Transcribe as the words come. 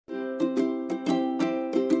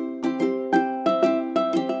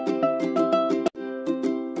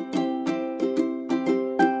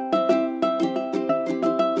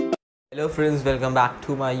Hello friends, welcome back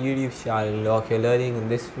to my YouTube channel Okay Learning. In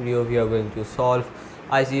this video we are going to solve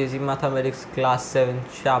ICSE Mathematics Class 7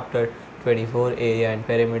 Chapter 24 Area and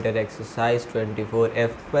Perimeter Exercise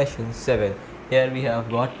 24F Question 7. Here we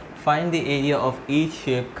have got find the area of each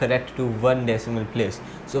shape correct to one decimal place.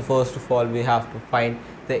 So first of all we have to find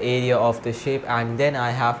the area of the shape, and then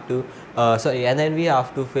I have to we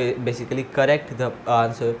have to basically correct the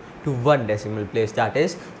answer to one decimal place, that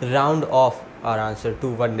is round off our answer to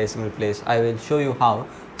one decimal place. I will show you how.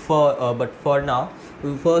 But for now,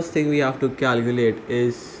 the first thing we have to calculate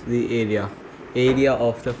is the area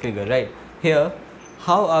of the figure. Right here,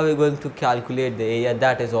 how are we going to calculate the area?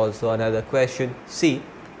 That is also another question. See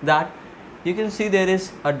that you can see there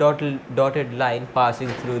is a dotted line passing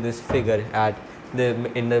through this figure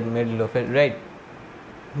in the middle of it. Right,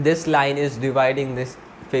 this line is dividing this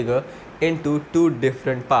figure into two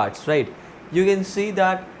different parts. Right, you can see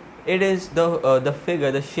that it is the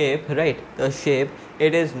figure, the shape, right? The shape,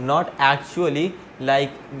 it is not actually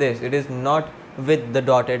like this. It is not with the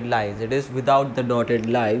dotted lines. It is without the dotted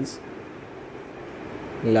lines,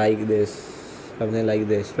 like this, something like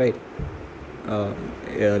this, right?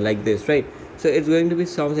 Like this, right? So it's going to be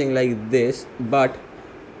something like this. But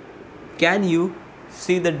can you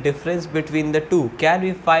see the difference between the two? Can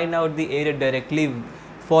we find out the area directly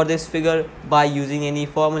for this figure by using any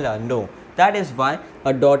formula? No. That is why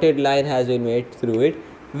a dotted line has been made through it,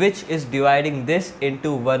 which is dividing this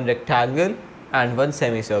into one rectangle and one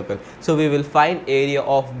semicircle. So we will find area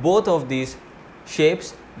of both of these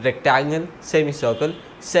shapes, rectangle, semicircle,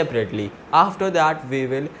 separately. After that we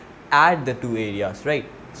will add the two areas, right?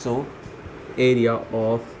 So area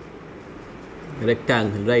of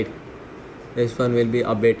rectangle, right? This one will be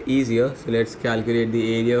a bit easier. So let's calculate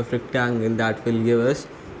the area of rectangle. That will give us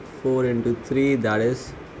 4 into 3, that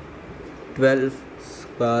is 12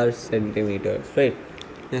 square centimeters, right?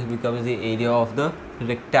 This becomes the area of the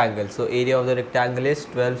rectangle. So area of the rectangle is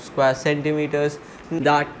 12 square centimeters.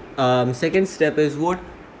 That second step is what?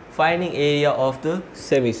 Finding area of the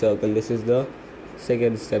semicircle. This is the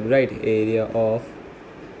second step, right? Area of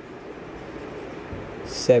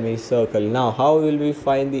semicircle. Now how will we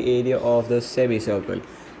find the area of the semicircle?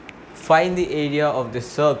 Find the area of the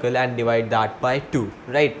circle and divide that by 2,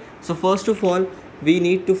 right? So first of all we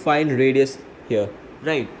need to find radius here,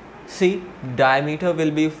 right? See, diameter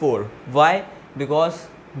will be 4. Why? Because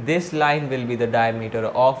this line will be the diameter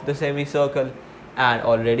of the semicircle, and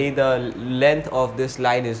already the length of this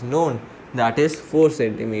line is known, that is 4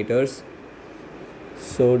 centimeters.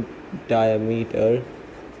 So diameter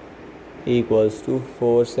equals to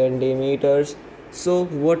 4 centimeters. So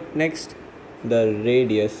what next? The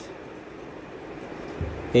radius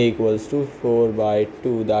equals to 4 by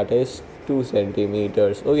 2, that is 2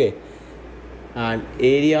 centimeters. Okay, and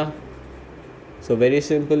area, so very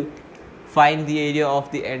simple, find the area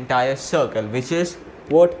of the entire circle, which is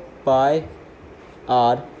what? Pi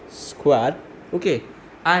r square. Okay,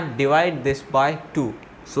 and divide this by 2.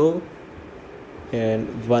 So and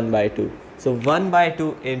 1 by 2. So 1 by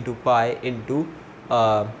 2 into pi into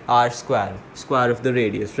r square, square of the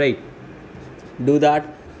radius, right? Do that.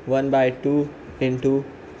 1 by 2 into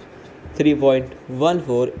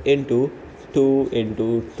 3.14 into 2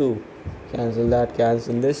 into 2. Cancel that,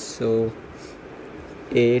 cancel this. So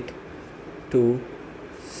 8, 2,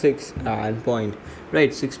 6 and point, right?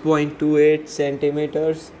 6.28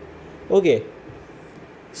 centimeters. Okay,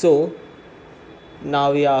 so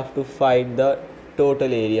now we have to find the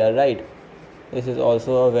total area, right? This is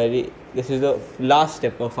also this is the last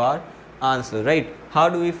step of our answer, right? How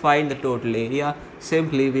do we find the total area?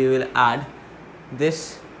 Simply we will add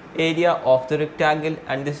this area of the rectangle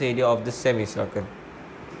and this area of the semicircle.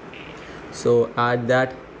 So add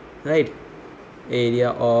that, right? Area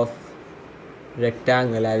of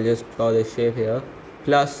rectangle, I'll just draw the shape here,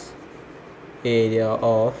 plus area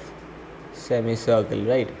of semicircle,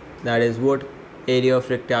 right? That is what? Area of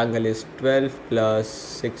rectangle is 12 plus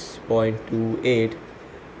 6.28,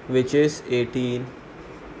 which is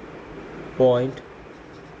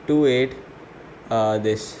 18.28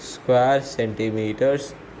 this square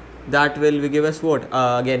centimeters. That will give us what?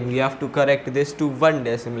 Again we have to correct this to one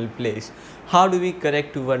decimal place. How do we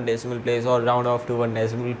correct to one decimal place or round off to one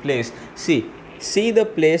decimal place? See the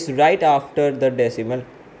place right after the decimal,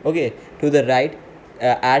 okay, to the right,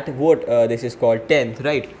 at what? This is called 10th,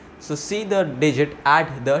 right? So see the digit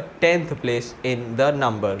at the 10th place in the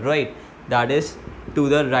number, right? That is to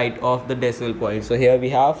the right of the decimal point. So here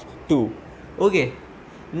we have 2. Okay,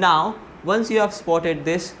 now once you have spotted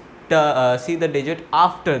this, see the digit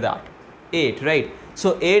after that, 8, right?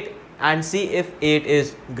 So 8, and see if 8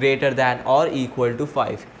 is greater than or equal to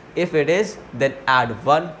 5. If it is, then add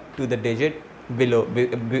 1 to the digit below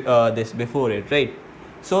this before it, right?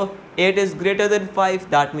 So 8 is greater than 5,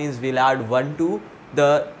 that means we'll add 1 to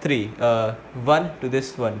the 3, 1 to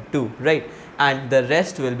this one, 2, right? And the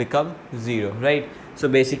rest will become 0, right? So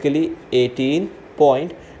basically 18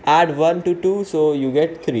 point, add 1 to 2, so you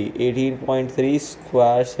get 3, 18.3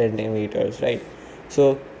 square centimeters, right?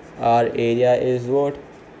 So our area is what?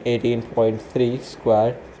 18.3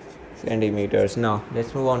 square centimeters. Now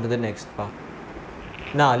let's move on to the next part.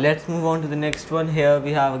 Now let's move on to the next one. Here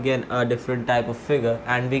we have again a different type of figure,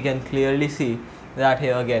 and we can clearly see that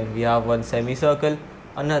here again we have one semicircle,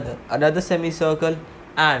 another semicircle,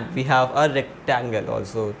 and we have a rectangle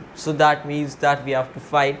also. So that means that we have to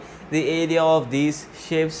find the area of these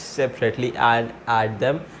shapes separately and add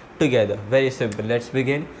them together. Very simple. Let's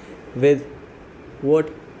begin with what?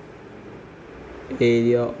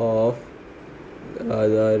 Area of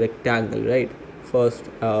the rectangle, right? First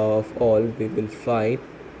of all, we will find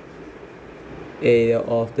area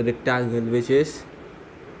of the rectangle, which is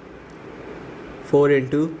 4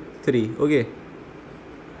 into 3. Okay,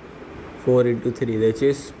 4 into 3, which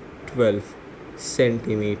is 12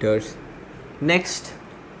 centimeters. Next,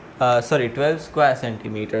 12 square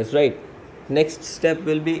centimeters, right? Next step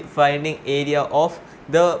will be finding area of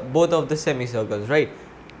both of the semicircles, right?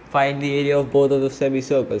 Find the area of both of the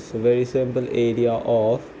semicircles. So very simple, area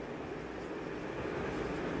of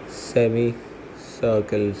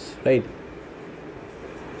semicircles, right?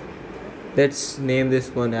 Let's name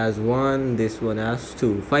this one as 1, this one as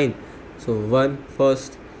 2. Fine. So 1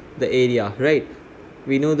 first, the area, right?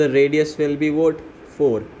 We know the radius will be what?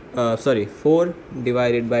 4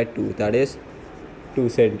 divided by 2, that is 2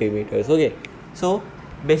 centimeters. Okay, so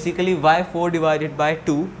basically why 4 divided by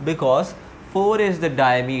 2? Because 4 is the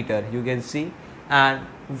diameter, you can see, and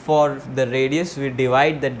for the radius we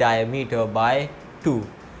divide the diameter by 2.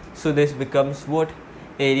 So this becomes what?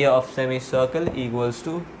 Area of semicircle equals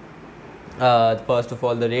to first of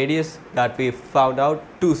all the radius that we found out,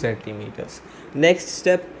 2 centimeters. Next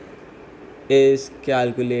step is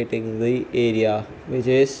calculating the area, which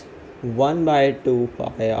is 1 by 2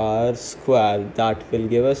 pi r square. That will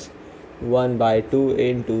give us 1 by 2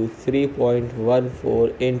 into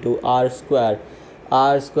 3.14 into r square.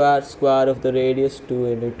 R square, square of the radius, 2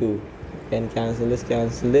 into 2. You can cancel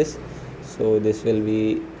this. So this will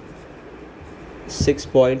be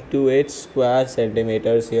 6.28 square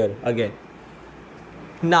centimeters here again.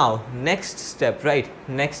 Now next step, right?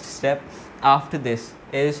 Next step after this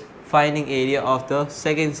is finding area of the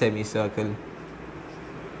second semicircle.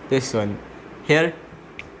 This one here,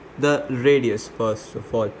 the radius first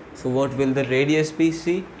of all. So what will the radius be?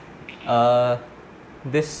 See,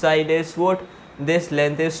 this side is what? This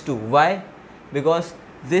length is 2. Why? Because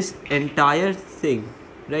this entire thing,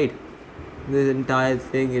 right? This entire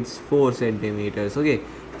thing, it's 4 centimeters. Okay,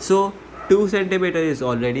 so 2 centimeters is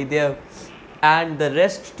already there, and the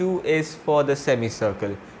rest 2 is for the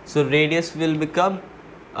semicircle. So radius will become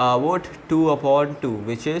what? 2 upon 2,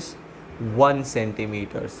 which is 1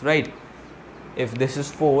 centimeters, right? If this is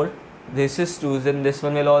 4, this is 2, then this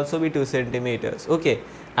one will also be 2 centimeters. Okay,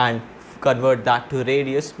 and convert that to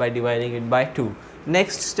radius by dividing it by 2.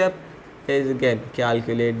 Next step is again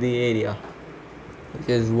calculate the area, which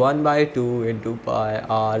is 1 by 2 into pi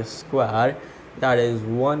r square, that is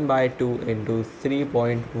 1 by 2 into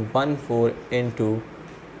 3.14 into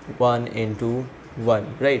 1 into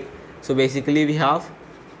 1, right? So basically we have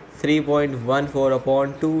 3.14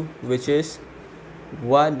 upon 2, which is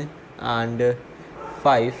 1 and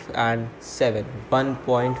 5 and 7,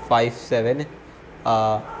 1.57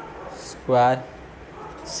 square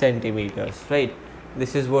centimeters, right?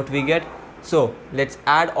 This is what we get. So let's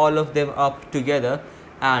add all of them up together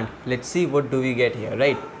and let's see what do we get here,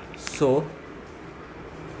 right? So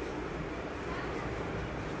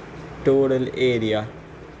total area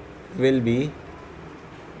will be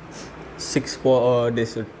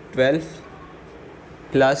 12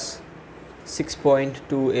 plus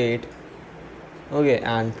 6.28, okay,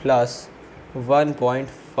 and plus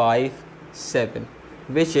 1.57,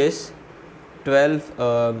 which is 12.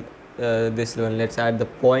 This one, let's add the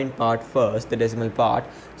point part first, the decimal part.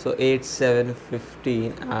 So 8, 7,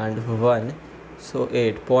 15 and 1, so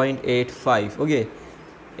 8.85. okay,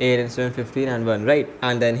 8 and 7, 15 and 1, right?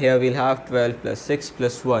 And then here we'll have 12 plus 6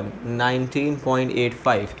 plus 1,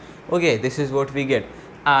 19.85. okay, this is what we get.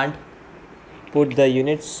 And put the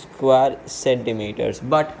unit square centimeters,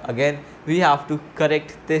 but again we have to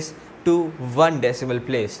correct this to 1 decimal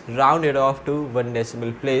place, round it off to 1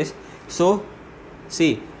 decimal place. So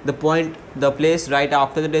see the place right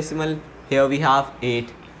after the decimal, here we have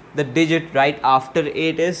 8. The digit right after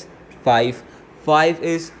 8 is 5. 5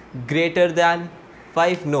 is greater than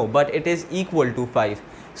 5? No, but it is equal to 5.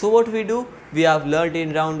 So what we do, we have learned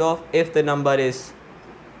in round off, if the number is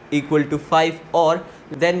equal to 5 or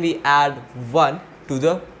then we add 1 to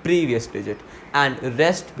the previous digit and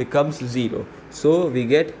rest becomes 0. So we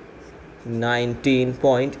get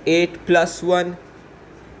 19.8 plus 1,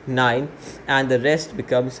 9, and the rest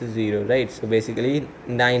becomes 0, right? So basically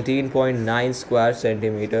 19.9 square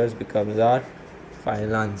centimeters becomes our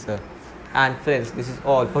final answer. And friends, this is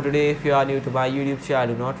all for today. If you are new to my YouTube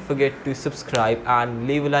channel, do not forget to subscribe and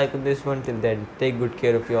leave a like on this one. Till then, take good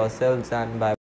care of yourselves and bye.